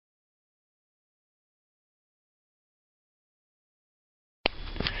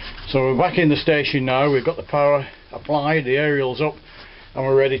So we're back in the station now, we've got the power applied, the aerial's up, and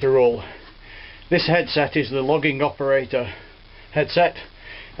we're ready to roll. This headset is the logging operator headset,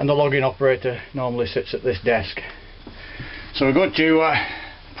 and the logging operator normally sits at this desk. So we're going to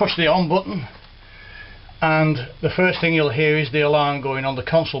push the on button, and the first thing you'll hear is the alarm going on the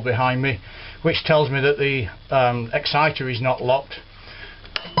console behind me, which tells me that the exciter is not locked.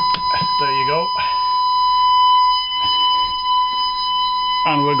 There you go.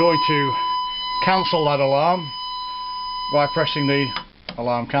 And we're going to cancel that alarm by pressing the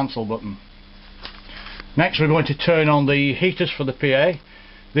alarm cancel button. Next we're going to turn on the heaters for the PA.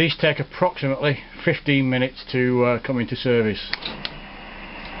 These take approximately 15 minutes to come into service.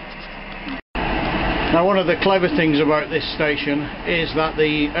 Now, one of the clever things about this station is that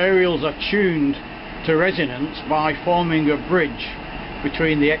the aerials are tuned to resonance by forming a bridge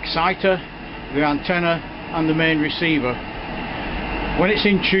between the exciter, the antenna and the main receiver. When it's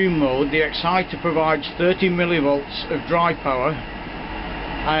in tune mode, the exciter provides 30 millivolts of drive power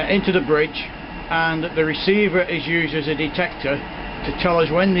into the bridge, and the receiver is used as a detector to tell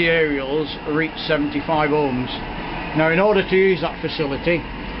us when the aerials reach 75 ohms. Now, in order to use that facility,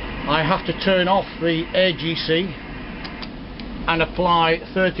 I have to turn off the AGC and apply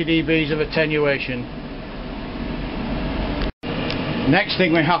 30 dBs of attenuation. Next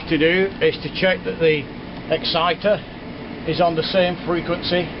thing we have to do is to check that the exciter is on the same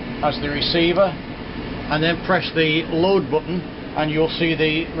frequency as the receiver, and then press the load button and you'll see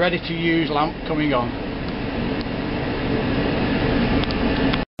the ready to use lamp coming on.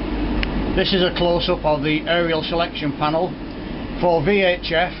 This is a close-up of the aerial selection panel. For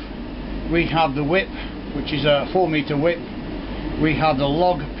VHF we have the whip, which is a 4-meter whip, we have the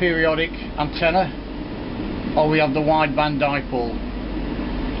log periodic antenna, or we have the wideband dipole.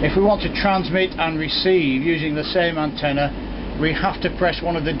 If we want to transmit and receive using the same antenna, we have to press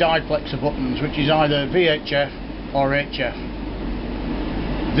one of the diplexer buttons, which is either VHF or HF.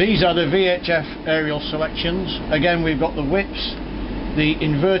 These are the VHF aerial selections. Again, we've got the whips, the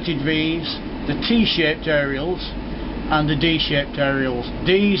inverted V's, the T-shaped aerials and the D-shaped aerials.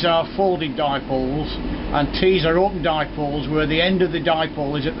 D's are folded dipoles and T's are open dipoles where the end of the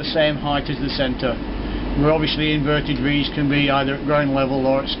dipole is at the same height as the centre. Where obviously inverted V's can be either at ground level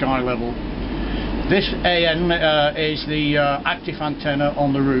or at sky level. This AN is the active antenna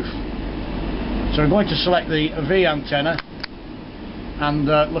on the roof. So we're going to select the V antenna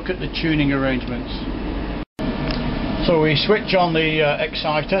and look at the tuning arrangements. So we switch on the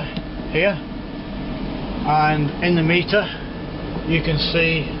exciter here, and in the meter you can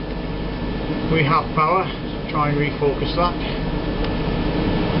see we have power. So try and refocus that.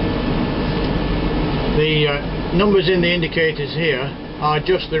 The numbers in the indicators here are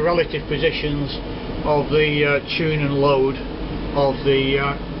just the relative positions of the tune and load of the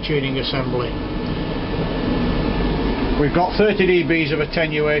tuning assembly. We've got 30 dBs of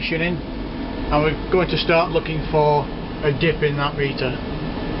attenuation in, and we're going to start looking for a dip in that meter.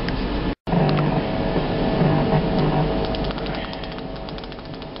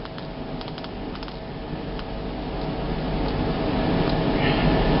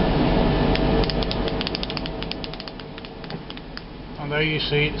 There you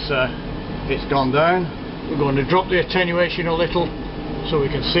see it's gone down. We're going to drop the attenuation a little so we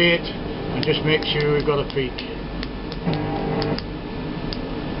can see it, and just make sure we've got a peak.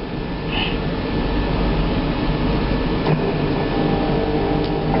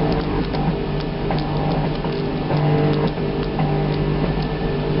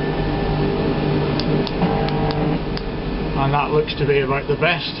 And that looks to be about the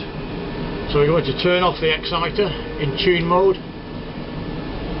best. So we're going to turn off the exciter in tune mode.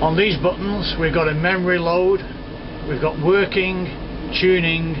 On these buttons we've got a memory load, we've got working,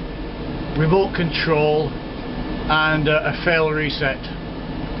 tuning, remote control and a fail reset.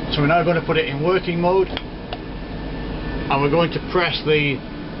 So we're now going to put it in working mode, and we're going to press the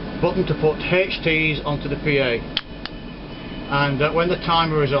button to put HTs onto the PA, and when the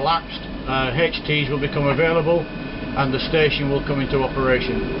timer has elapsed, HTs will become available and the station will come into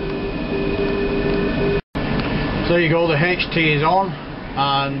operation. So there you go, the HT is on,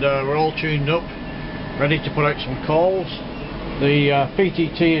 and we're all tuned up, ready to put out some calls. The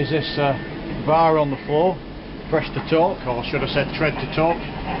PTT is this bar on the floor, press to talk, or should I say tread to talk,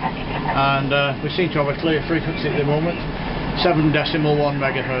 and we seem to have a clear frequency at the moment, 7.1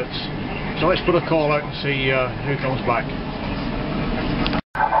 megahertz. So let's put a call out and see who comes back.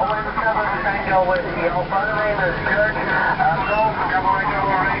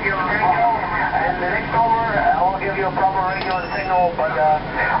 But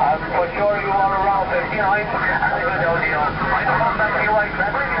I'm for sure you are around 59 and I don't know, I don't know if that's you, I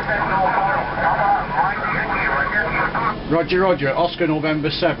Roger, Roger, Oscar November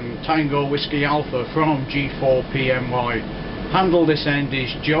 7, Tango Whiskey Alpha from G4PMY. Handle this end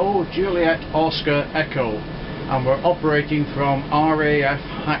is Joe, Juliet, Oscar, Echo, and we're operating from RAF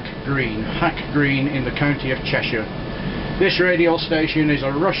Hack Green in the county of Cheshire. This radio station is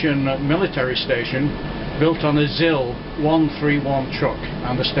a Russian military station built on a ZIL 131 truck,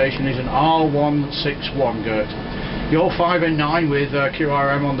 and the station is an R-161 Gert. You're 5 and 9 with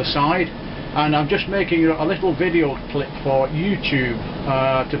QRM on the side, and I'm just making a little video clip for YouTube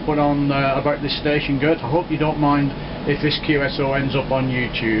to put on about this station, Gert. I hope you don't mind if this QSO ends up on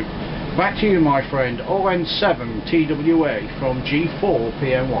YouTube. Back to you, my friend. ON7 TWA from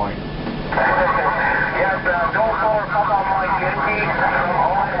G4PMY. Yes, don't forward, come on, Mike. Indeed,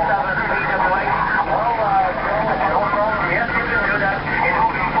 ON7 TWA. No problem. Yes, you can do that. It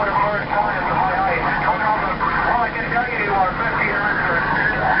will be for the first time in my eyes. No problem. Well, I can tell you, you are 50 years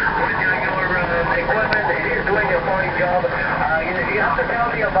with your equipment. It is doing a fine job. You have to tell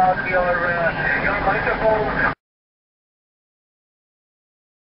me about your microphone.